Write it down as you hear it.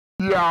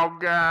Y'all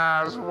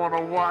guys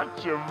wanna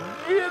watch a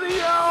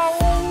video?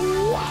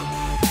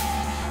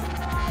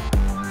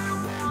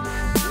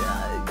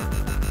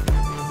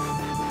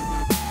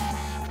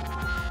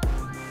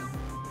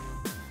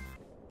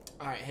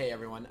 Alright, hey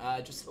everyone,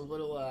 just a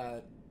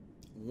little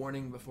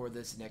warning before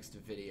this next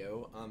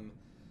video.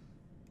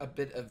 A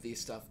bit of the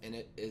stuff in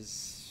it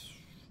is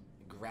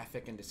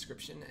graphic in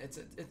description.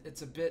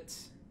 It's a bit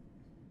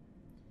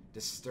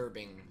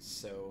disturbing,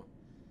 so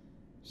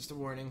just a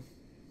warning.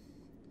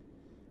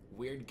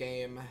 Weird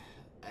game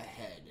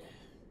ahead.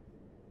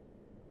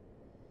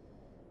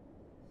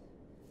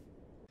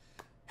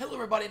 Hello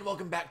everybody and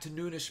welcome back to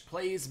NoonISH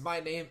Plays. My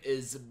name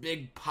is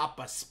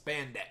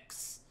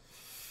BigPapaSpandex.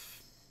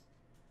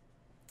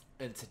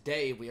 And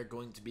today we are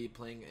going to be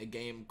playing a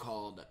game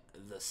called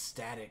The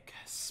Static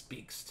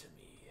Speaks to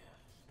Me.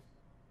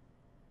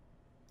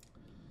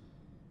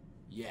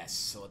 Yes,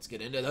 so let's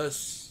get into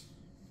this.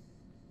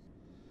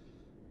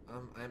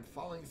 I'm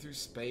falling through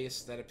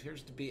space that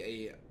appears to be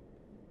a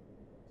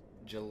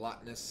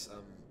gelatinous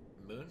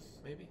moon,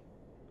 maybe?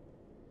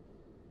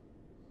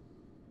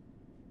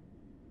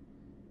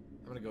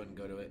 I'm gonna go ahead and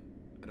go to it.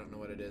 I don't know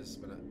what it is,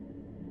 but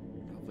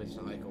hopefully it's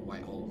not like a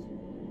white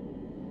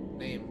hole.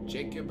 Name,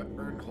 Jacob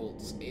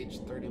Ernholtz, age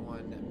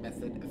 31,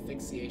 method,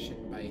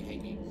 asphyxiation by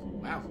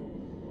hanging. Wow.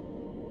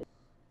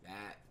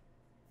 That.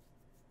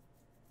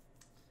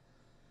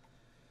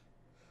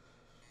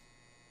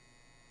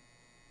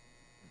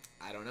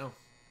 I don't know.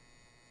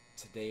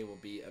 Today will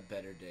be a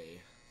better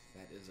day.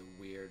 That is a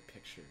weird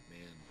picture,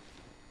 man.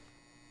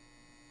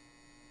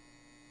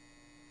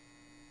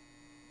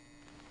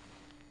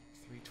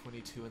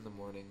 .3:22 in the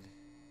morning.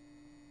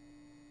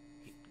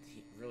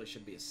 He really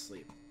should be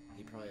asleep.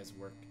 He probably has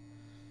work.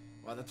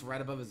 Wow, that's right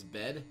above his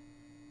bed?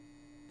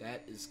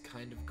 That is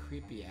kind of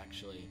creepy,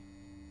 actually.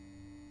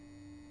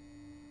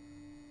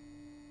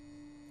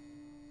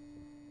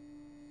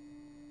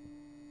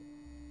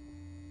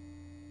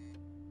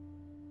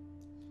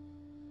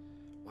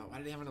 Wow, why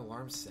did he have an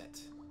alarm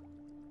set?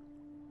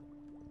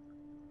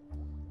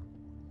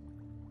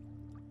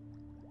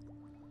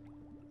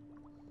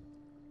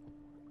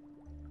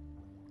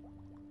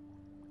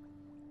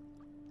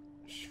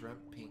 Shrimp,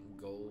 pink,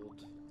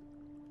 gold.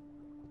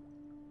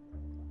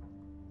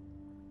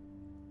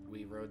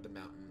 We rode the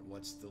mountain.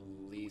 What's the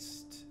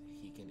least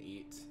he can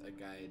eat? A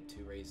guide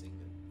to raising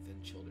thin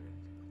children.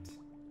 What?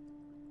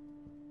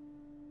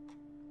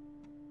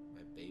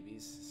 My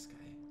babies?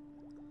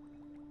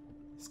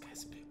 This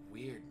guy's a bit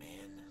weird,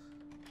 man.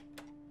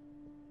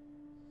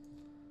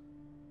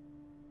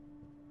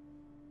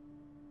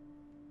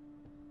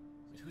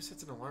 I mean, who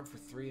sets an alarm for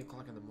 3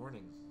 o'clock in the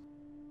morning?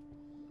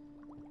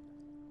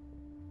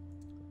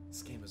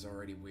 This game is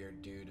already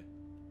weird, dude.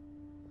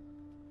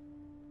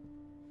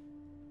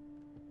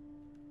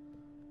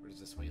 Where does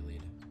this way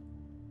lead?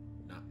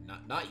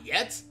 Not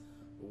yet?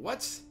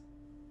 What?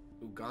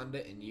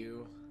 Uganda and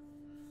You.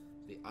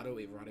 The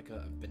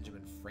Autoerotica of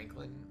Benjamin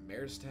Franklin.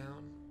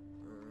 Marestown.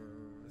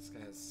 This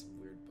guy has some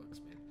weird books,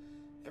 man.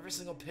 Every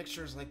single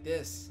picture is like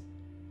this.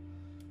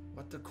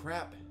 What the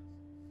crap?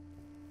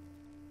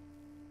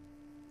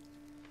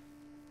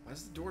 Why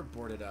is the door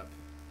boarded up?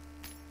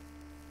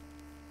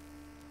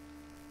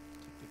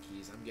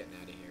 Keys. I'm getting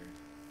out of here.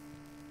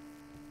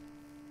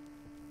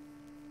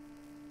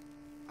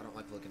 I don't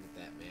like looking at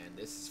that, man.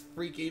 This is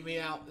freaking me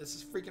out. This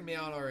is freaking me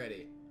out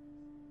already.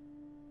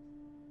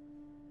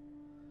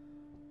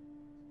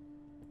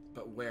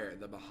 But where?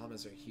 The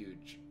Bahamas are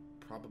huge.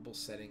 Probable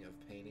setting of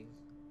painting.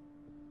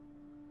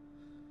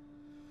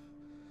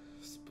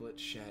 Split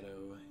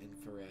shadow,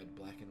 infrared,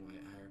 black and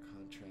white, higher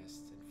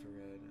contrast,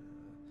 infrared.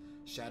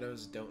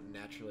 Shadows don't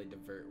naturally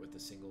divert with a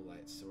single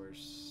light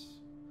source.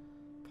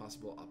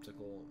 Possible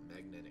optical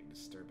magnetic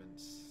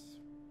disturbance.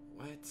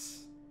 What?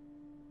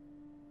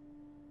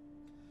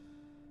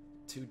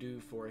 To do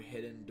for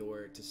hidden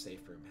door to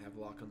safe room. Have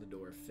lock on the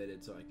door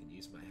fitted so I can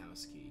use my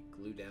house key.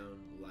 Glue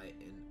down light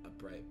and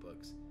upright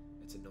books.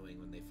 It's annoying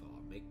when they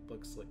fall. Make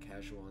books look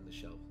casual on the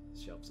shelf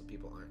so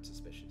people aren't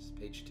suspicious.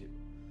 Page 2.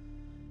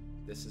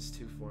 This is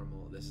too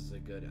formal. This is a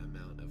good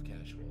amount of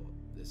casual.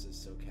 This is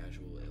so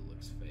casual it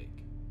looks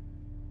fake.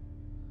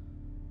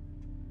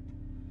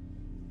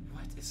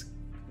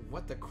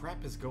 What the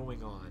crap is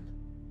going on?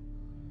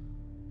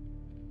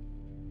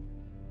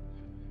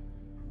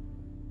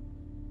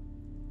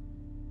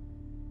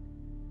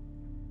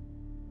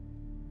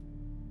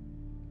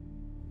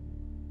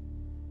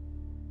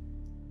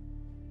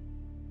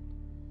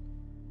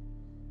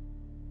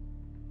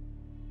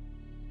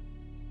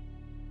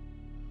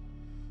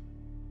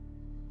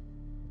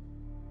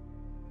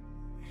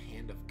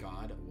 Hand of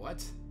God?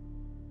 What?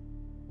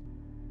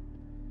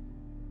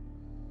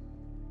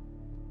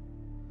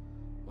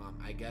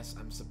 I guess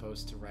I'm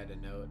supposed to write a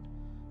note.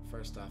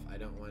 First off, I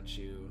don't want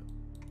you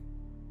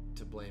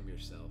to blame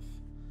yourself.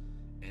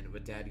 And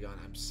with Dad gone,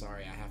 I'm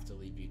sorry I have to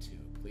leave you too.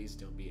 Please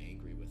don't be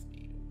angry with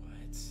me.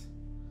 What?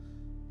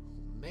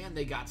 Man,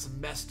 they got some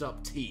messed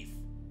up teeth.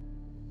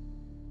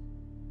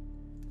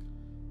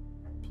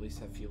 Police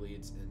have few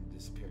leads in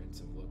disappearance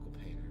of local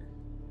painter.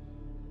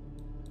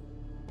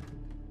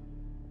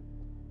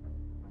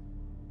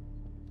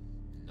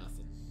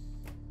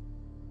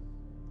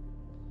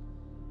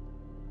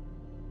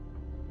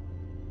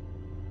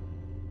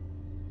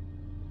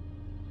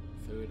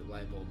 Code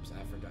light bulbs.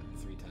 I've forgotten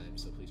 3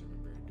 times, so please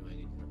remember. Do I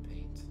need more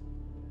paint?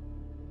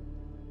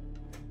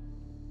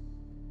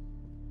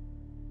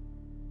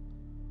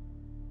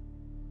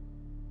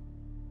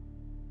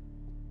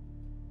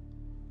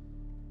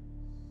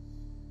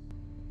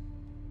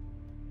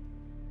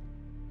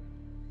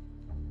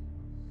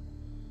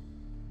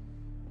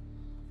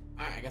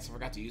 Alright, I guess I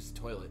forgot to use the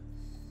toilet.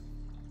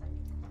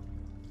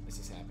 This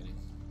is happening.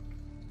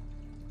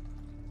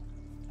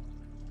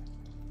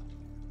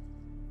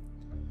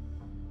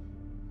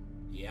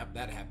 Yep,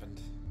 that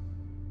happened.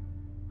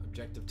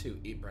 Objective 2,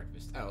 eat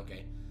breakfast. Oh,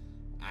 okay.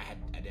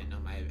 I didn't know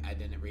I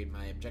didn't read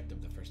my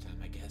objective the first time,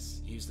 I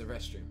guess. Use the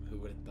restroom. Who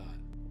would have thought?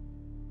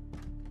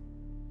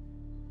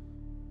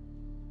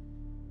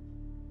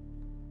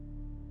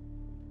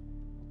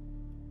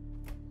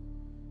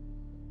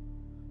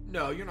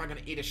 No, you're not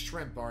gonna eat a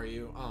shrimp, are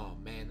you? Oh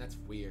man, that's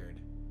weird.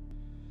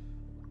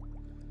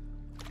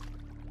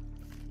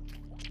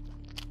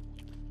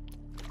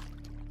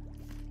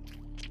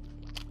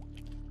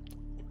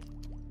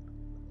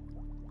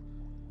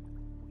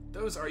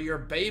 Those are your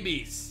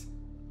babies.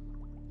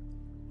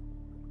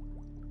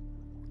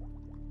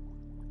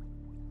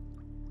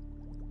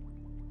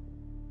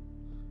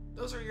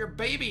 Those are your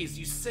babies,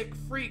 you sick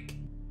freak.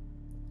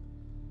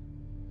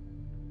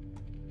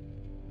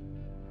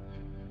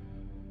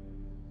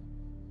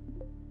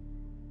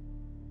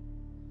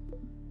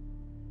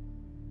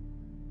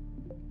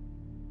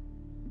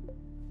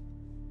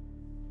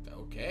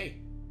 Okay.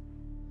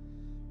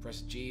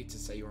 Press G to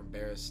say you're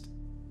embarrassed.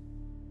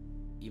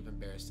 You've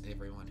embarrassed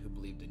everyone who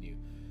believed in you.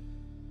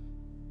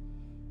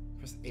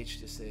 Press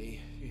H to say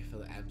you feel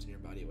the atoms in your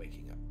body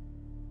waking up.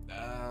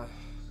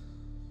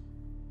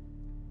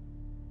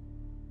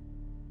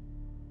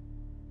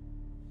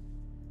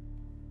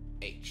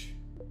 H.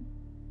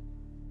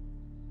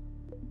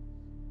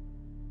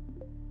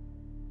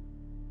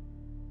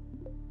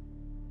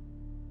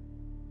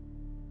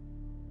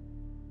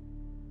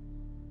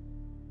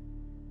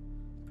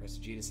 Press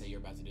G to say you're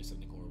about to do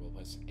something horrible.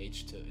 Press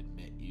H to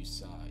admit you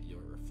saw your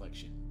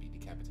reflection be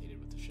decapitated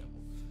with a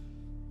shovel.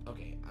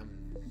 Okay,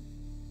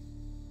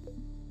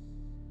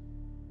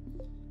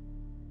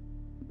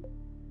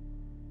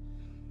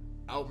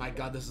 Oh my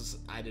god, this is...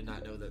 I did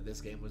not know that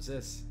this game was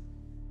this.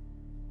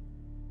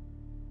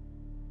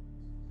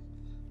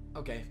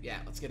 Okay, yeah,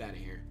 let's get out of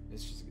here.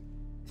 It's just...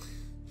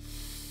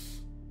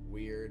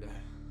 weird.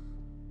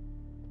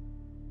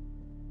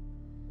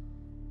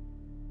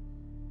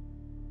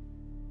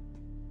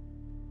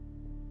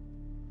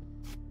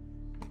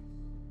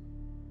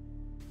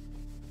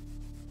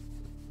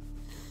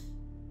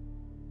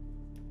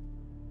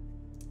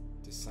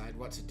 Decide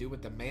what to do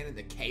with the man in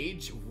the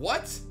cage?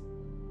 What?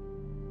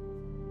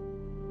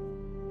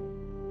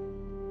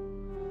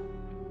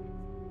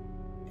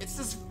 It's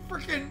this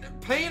freaking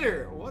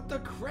painter! What the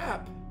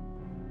crap?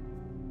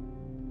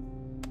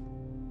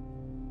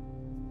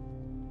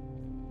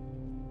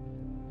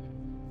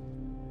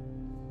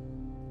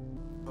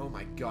 Oh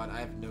my god, I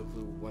have no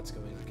clue what's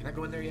going on. Can I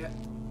go in there yet?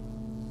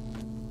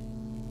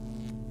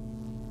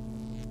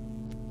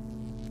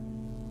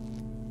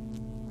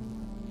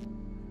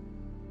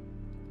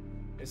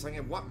 It's like,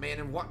 what man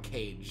in what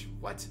cage?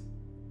 What?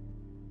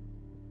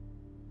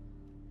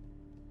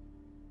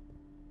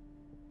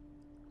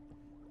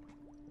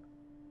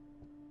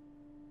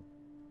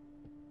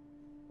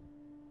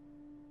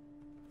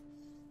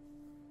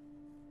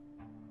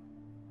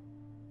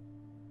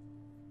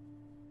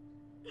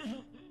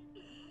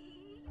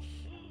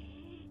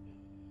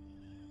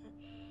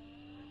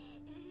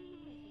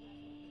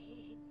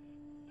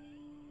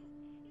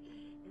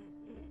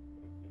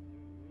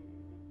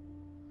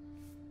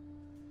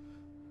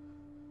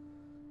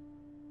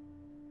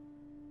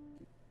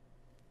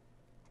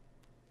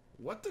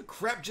 What the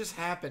crap just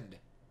happened?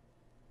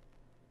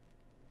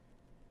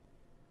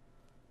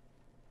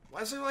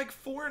 Why is there like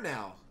 4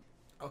 now?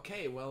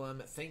 Okay, well,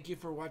 thank you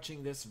for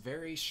watching this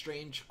very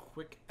strange,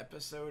 quick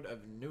episode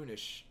of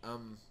NoonISH.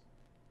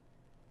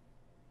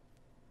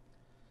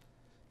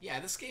 Yeah,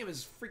 this game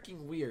is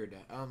freaking weird.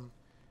 I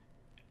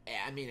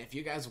mean, if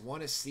you guys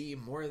want to see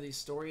more of these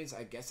stories,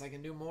 I guess I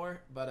can do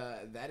more,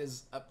 but, that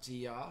is up to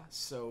y'all,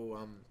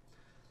 so,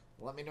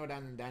 let me know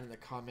down in the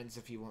comments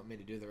if you want me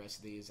to do the rest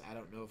of these. I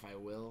don't know if I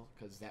will,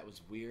 because that was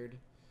weird.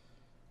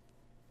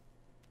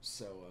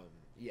 So,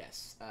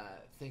 yes.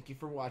 Thank you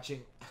for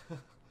watching.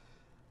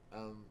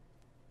 I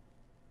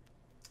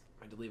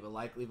had to leave a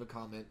like, leave a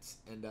comment,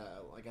 and,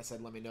 like I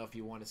said, let me know if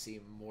you want to see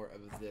more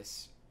of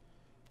this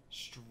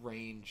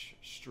strange,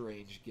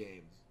 strange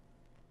game.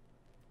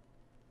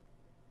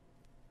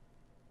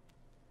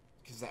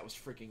 Because that was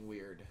freaking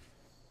weird.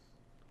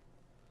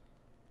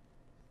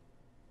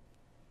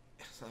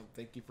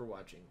 Thank you for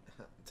watching.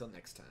 Until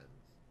next time.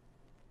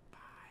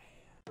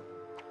 Bye.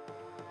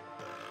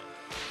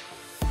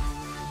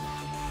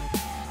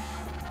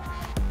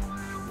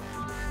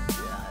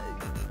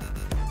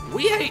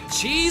 We hate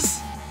cheese!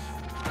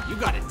 You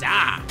gotta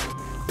die!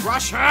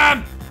 Crush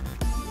him!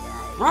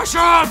 Crush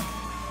him!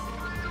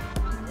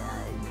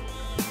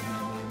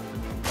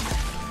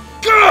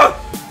 Gah!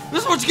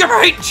 This is what Don't you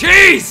ever hate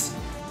cheese?